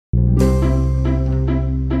Good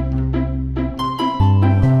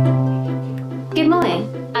morning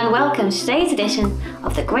and welcome to today's edition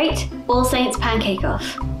of the Great All Saints Pancake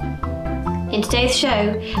Off. In today's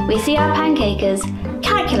show, we see our pancakers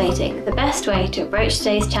calculating the best way to approach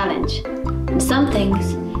today's challenge, and some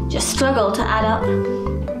things just struggle to add up.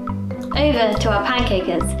 Over to our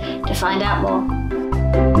pancakers to find out more.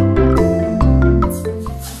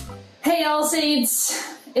 Hey All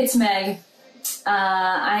Saints, it's Meg.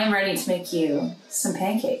 I am ready to make you some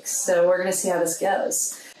pancakes, so we're gonna see how this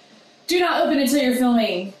goes. Do not open until you're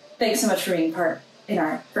filming. Thanks so much for being part in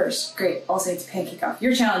our first Great All Saints Pancake Off.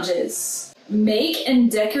 Your challenge is make and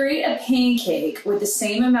decorate a pancake with the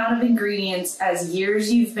same amount of ingredients as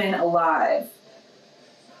years you've been alive.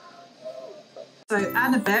 So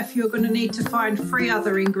Annabeth, you're going to need to find 3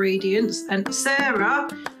 other ingredients, and Sarah,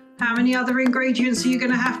 how many other ingredients are you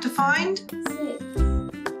going to have to find? 6.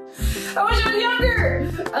 I wish I was younger!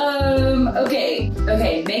 Okay,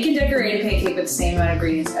 make and decorate a pancake with the same amount of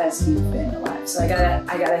ingredients as you've been alive. So I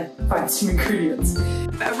gotta find some ingredients.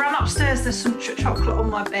 Better run upstairs, there's some chocolate on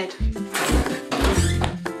my bed.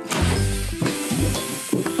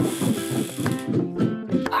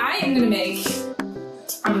 I am gonna make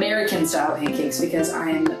American style pancakes because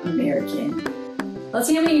I'm American. Let's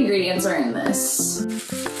see how many ingredients are in this.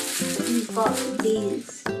 We've got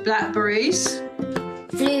these. Blackberries.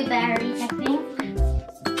 Blueberries, I think.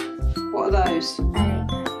 What are those? I don't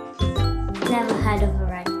know. Never heard of a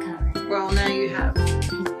red colour. Well, now you have.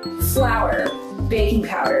 Flour, baking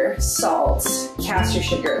powder, salt, castor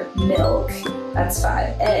sugar, milk. That's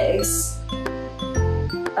 5. Eggs.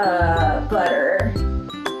 Butter.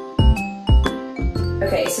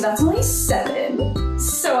 Okay, so that's only 7.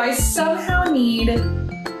 So I somehow need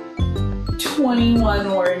 21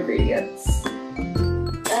 more ingredients.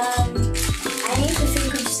 I need to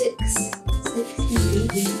think of 6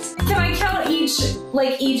 ingredients. Can I count each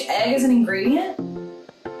egg as an ingredient?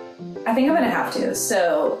 I think I'm gonna have to,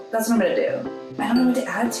 so that's what I'm gonna do. I don't know what to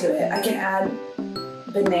add to it. I can add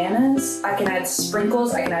bananas, I can add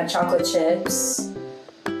sprinkles, I can add chocolate chips,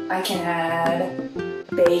 I can add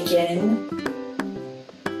bacon.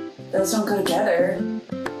 Those don't go together.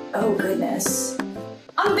 Oh goodness.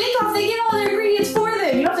 On Bake Off, they get all their ingredients for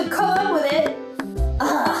them. You don't have to come up with it.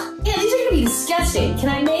 Ugh. Yeah, these are gonna be disgusting. Can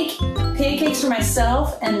I make pancakes for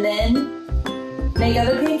myself and then make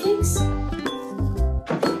other pancakes?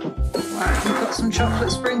 Right, we've got some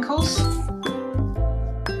chocolate sprinkles.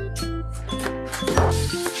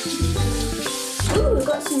 Ooh, we've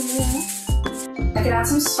got some more. I could add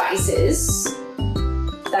some spices.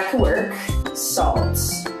 That could work. Salt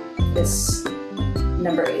is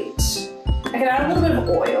number 8. I could add a little bit of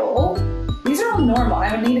oil. These are all normal.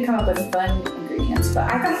 I would need to come up with fun ingredients,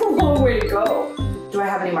 but I got a long way to go. Do I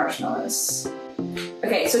have any marshmallows?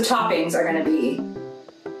 Okay, so toppings are gonna be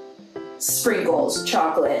sprinkles,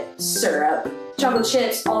 chocolate, syrup, chocolate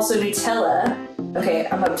chips, also Nutella. Okay,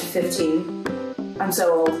 I'm up to 15. I'm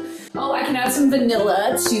so old. Oh, I can add some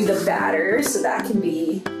vanilla to the batter, so that can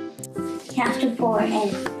be... You have to pour in.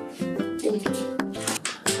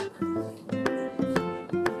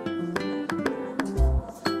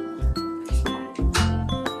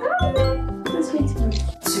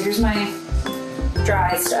 So here's my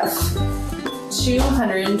dry stuff.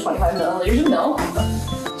 225 milliliters of milk.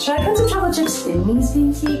 Should I put some chocolate chips in these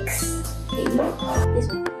pancakes? This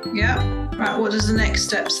one. Yeah. Right, what does the next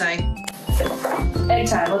step say? Egg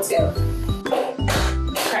time, let's go.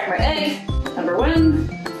 Crack my egg, number 1.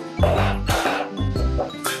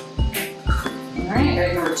 Alright,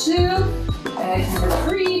 egg number 2. Egg number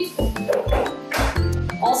 3.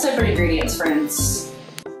 All separate ingredients, friends.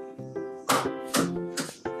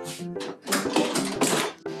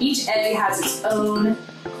 Each egg has its own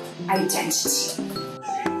identity.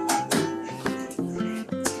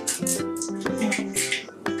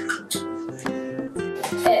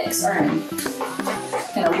 Eggs are in.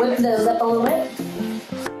 Gonna whip those up a little bit.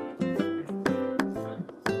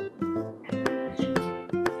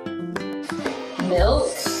 Milk.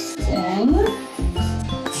 And milk.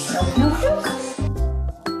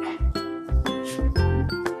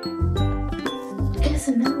 Guess a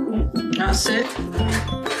no. That's it.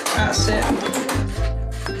 That's it.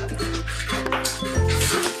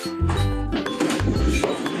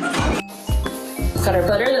 Got our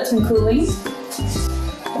butter that's been cooling.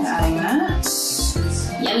 I'm adding that.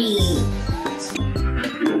 Yummy!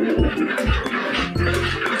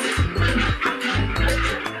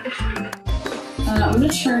 I'm gonna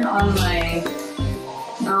turn on my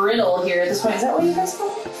griddle here at this point. Is that what you guys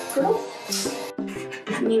call it? Griddle?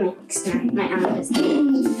 You mix my arm is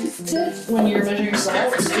When you're measuring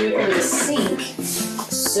salt, do it over the sink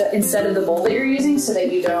so, instead of the bowl that you're using, so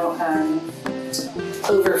that you don't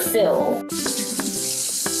overfill.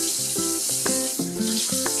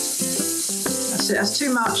 That's it, that's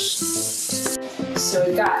too much. So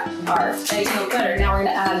we've got our eggs, milk, butter. Now we're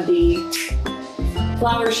gonna add the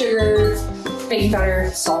flour, sugar, baking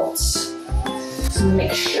powder, salt,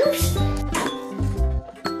 mixture.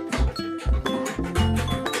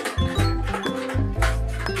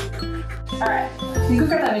 Alright, you can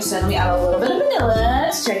grab that mixed in. Let me add a little bit of vanilla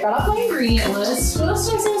to check that off my ingredient list. What else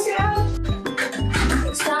do I say I was gonna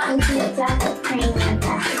add? Starting to look like a cream and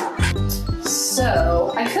butter.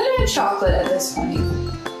 So, I could add chocolate at this point.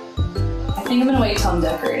 I think I'm gonna wait till I'm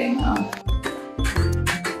decorating though.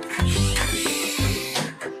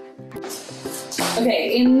 Okay,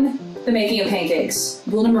 in the making of pancakes,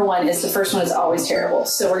 rule number 1 is the first one is always terrible.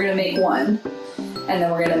 So we're gonna make one, and then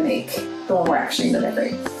we're gonna make the one we're actually gonna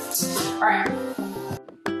decorate. All right.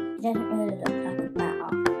 It doesn't really look like a batter.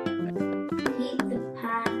 Heat the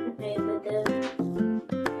pan over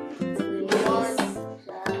the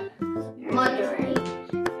moderate.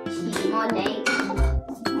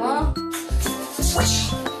 More.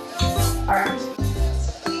 All right.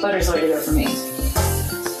 Butter's the way to go for me.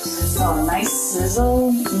 Oh, nice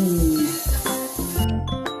sizzle.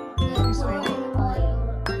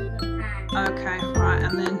 Okay, right,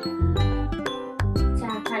 and then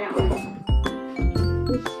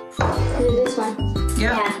this one.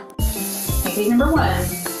 yeah. Pancake number 1.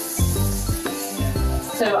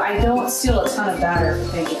 So I don't steal a ton of batter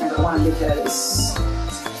for pancake number 1 because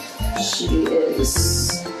she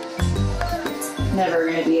is never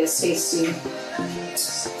going to be as tasty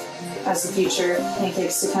as the future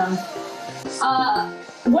pancakes to come.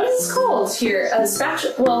 What is this called here? A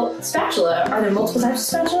spatula? Well, spatula. Are there multiple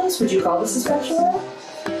types of spatulas? Would you call this a spatula?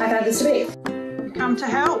 I've had this debate. Come to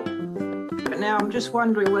help. But now I'm just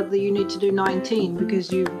wondering whether you need to do 19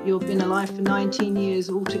 because you've been alive for 19 years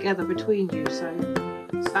altogether between you, so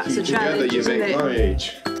that's a challenge, Together you make my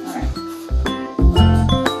age. Alright.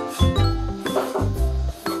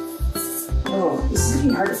 Oh, this is gonna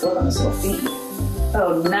be hard to float on this little feet.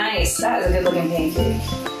 Oh, nice. That is a good looking pancake.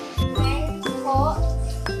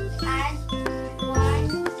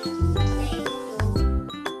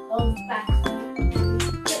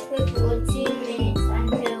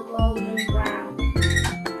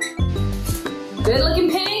 Good looking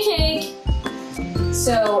pancake!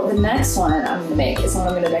 So the next one I'm gonna make is one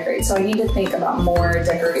I'm gonna decorate. So I need to think about more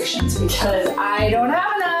decorations because I don't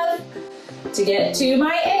have enough to get to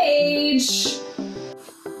my age.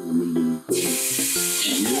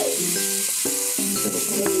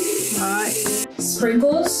 Alright.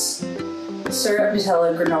 Sprinkles, syrup,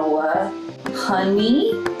 Nutella, granola,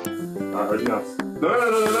 honey. Already enough. No,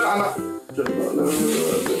 I'm not.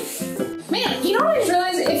 Man, you know what I just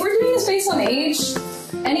realized? If we're doing this based on age,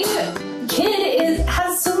 any kid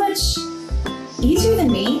has so much easier than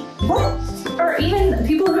me. What? Or even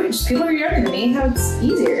people who are younger than me have it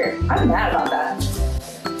easier. I'm mad about that.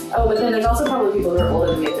 Oh, but then there's also probably people who are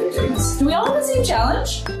older than me if they're doing this. Do we all have the same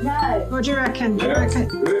challenge? No. What do you reckon? Hey!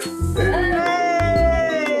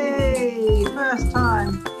 First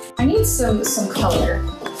time. I need some color. I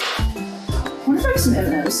wonder if I have some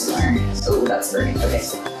M&M's somewhere. Oh, that's burning. Okay.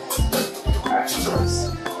 Alright.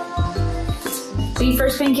 The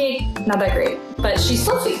first pancake, not that great, but she's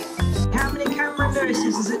fluffy. How many camera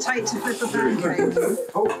nurses does it take to flip a pancake?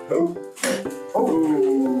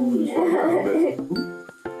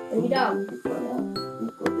 You don't.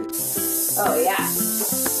 Oh yeah.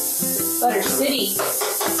 Butter City.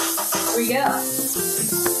 Here we go.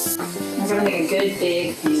 I'm gonna make a good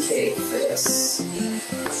big pancake for this.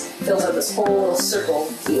 Fills up this whole little circle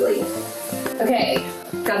dealy. Okay,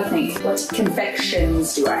 gotta think. What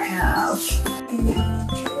confections do I have?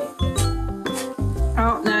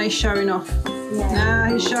 Oh, now he's showing off. Yeah. Now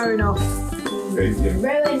he's showing off.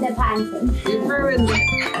 Ruined the pancake. You ruined it.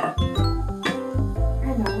 I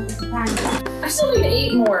know, it's a pancake. I still need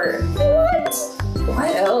 8 more. What?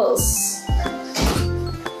 What else?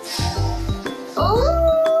 Oh,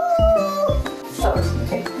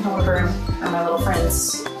 okay. I don't want to burn my little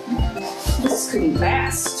friends. This is pretty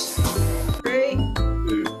fast. 3,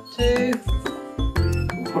 2,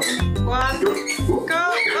 1, go!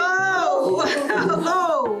 Oh!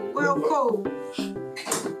 Oh! Well, cool.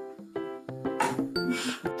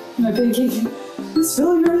 My pancake is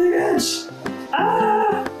filling over the edge.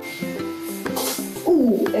 Ah!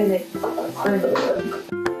 Ooh, and it burned a little bit.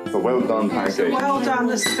 It's a well done pancake. Well done,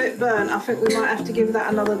 that's a bit burnt. I think we might have to give that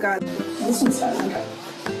another go. This one's fine. Okay.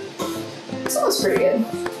 This one looks pretty good.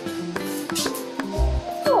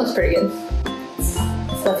 That looks pretty good.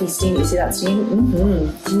 Fluffy steam. You see that steam?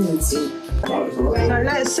 Mm-hmm. Steam. So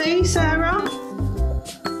let's see, Sarah.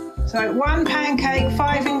 So 1 pancake,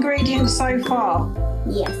 5 ingredients so far.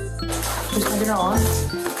 Yes. Just put it on.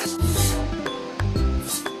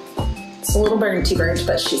 It's a little burnt,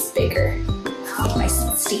 but she's baker. Nice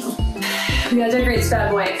and steamy. We gotta decorate this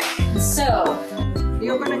bad boy. So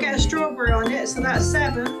You're gonna get a strawberry on it, so that's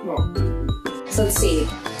 7. So let's see.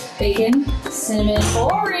 Bacon, cinnamon,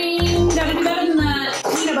 boring. Gotta do better than that.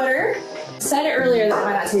 Peanut butter. Said it earlier that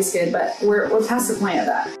might not taste good, but we're past the point of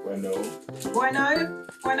that.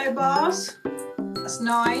 Bueno bars. That's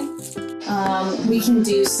 9. We can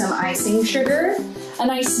do some icing sugar. A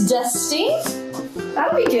nice dusting.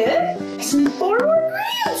 That'll be good. Some 4 more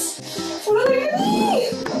ingredients. What are they gonna be?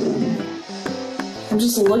 I'm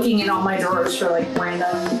just looking in all my drawers for like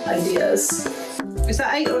random ideas. Is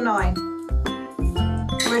that 8 or 9?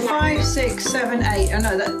 We're 5, 6, 7, 8. Oh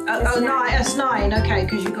no, that 9. That's 9. Okay,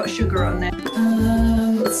 because you've got sugar on there.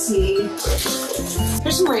 Let's see.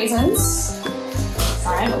 There's some raisins.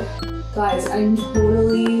 All right, guys, I'm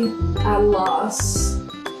totally at a loss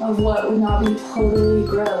of what would not be totally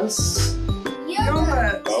gross.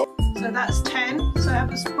 Yogurt. So that's 10. So have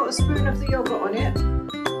us put a spoon of the yogurt on it.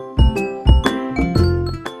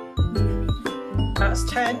 That's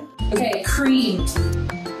 10. Okay, cream.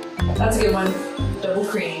 That's a good one. Double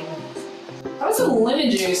cream. How about some lemon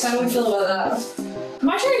juice? How do we feel about that? Am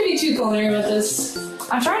I trying to be too culinary with this?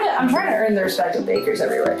 I'm trying to earn the respect of bakers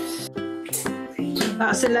everywhere.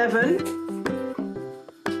 That's 11.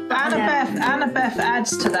 Annabeth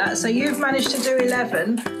adds to that, so you've managed to do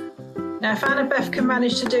 11. Now if Annabeth can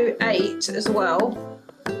manage to do 8 as well,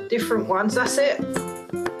 different ones, that's it.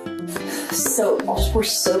 Soap. I'll just pour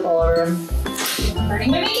soap all over them.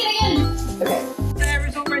 Burning my bacon again! Okay.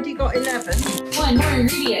 Sarah's already got 11. One more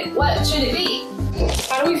ingredient. What should it be?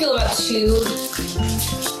 How do we feel about 2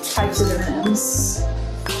 types of M&Ms?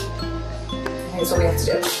 That's what we have to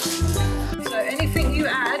do. So anything you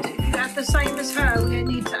add, if you add the same as her, we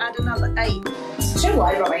need to add another 8. I should have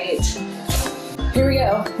lied about my age. Here we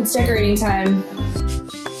go. It's decorating time.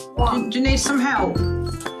 Do you need some help?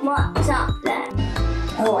 What's up there?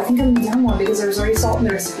 Oh, I think I'm down one because there was already salt in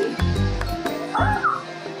the recipe.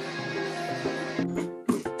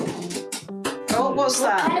 Oh, what's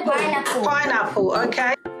that? Pineapple. Pineapple,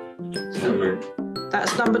 okay.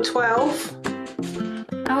 That's number 12.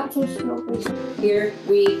 Out to strawberries. Here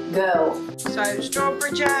we go. So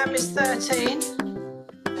strawberry jam is 13.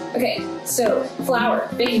 Okay, so flour,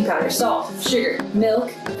 baking powder, salt, sugar,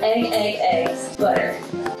 milk, egg, butter.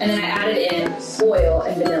 And then I added in oil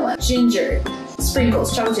and vanilla, ginger,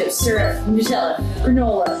 sprinkles, chocolate chips, syrup, Nutella,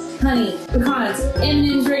 granola, honey, pecans,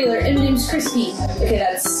 M&M's regular, M&M's crispy. Okay,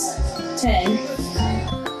 that's 10.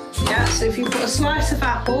 Yeah, so if you put a slice of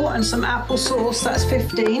apple and some apple sauce, that's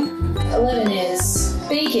 15. 11 is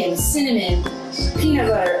bacon, cinnamon, peanut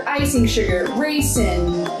butter, icing sugar,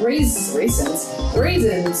 raisins.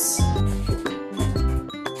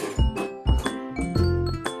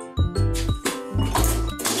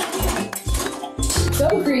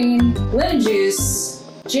 Double cream, lemon juice,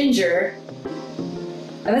 ginger,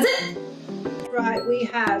 and that's it. Right, we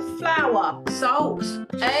have flour, salt,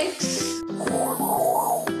 eggs,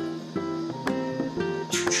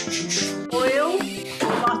 oil,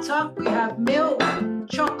 butter, we have milk,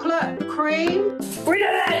 chocolate, cream. We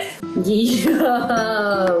did it!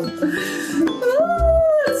 Yum!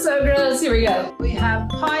 That's so gross. Here we go. We have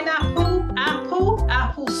pineapple,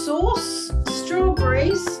 apple sauce,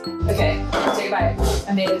 strawberries. Okay, take a bite.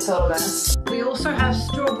 I made a total mess. We also have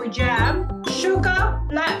strawberry jam, sugar,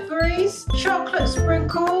 blackberries, chocolate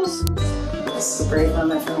sprinkles. This is a great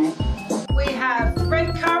moment for me. We have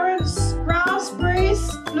red currants,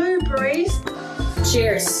 raspberries, blueberries.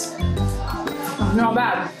 Cheers. Not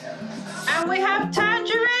bad. And we have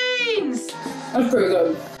tangerines. That's pretty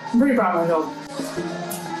good. I'm pretty proud of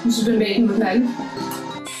myself. This has been baking with Meg.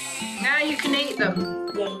 Now you can eat them.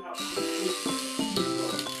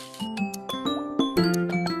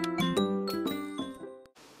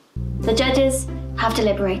 The judges have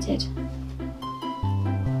deliberated,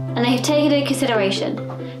 and they have taken into consideration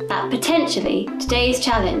that potentially today's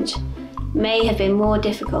challenge may have been more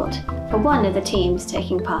difficult for one of the teams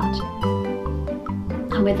taking part.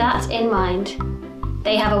 And with that in mind,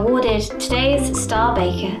 they have awarded today's Star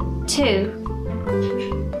Baker to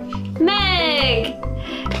Meg!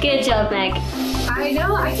 Good job, Meg. I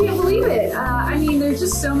know, I can't believe it. I mean, there's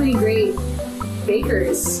just so many great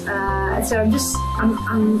bakers. So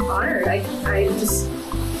I'm honored. I just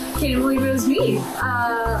can't believe it was me.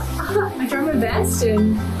 I tried my best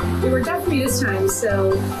and it worked out for me this time.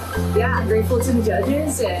 So yeah, I'm grateful to the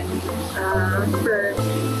judges and for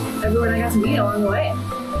everyone I got to meet along the way.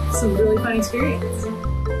 some really fun experience.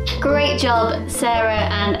 Great job, Sarah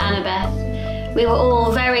and Annabeth. We were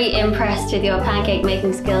all very impressed with your pancake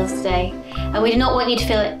making skills today, and we do not want you to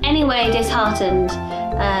feel in any way disheartened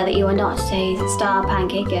that you are not today's star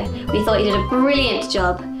pancaker. We thought you did a brilliant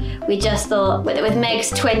job. We just thought with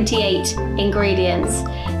Meg's 28 ingredients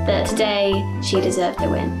that today she deserved the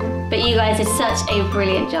win. But you guys did such a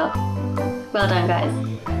brilliant job. Well done, guys.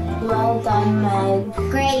 Well done, Meg.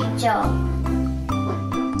 Great job.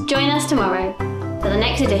 Join us tomorrow for the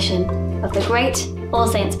next edition of the Great All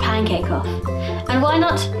Saints Pancake Off. And why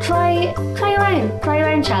not try your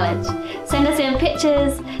own challenge? Send us in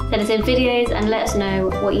pictures, send us in videos, and let us know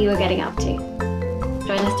what you are getting up to.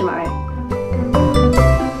 Join us tomorrow.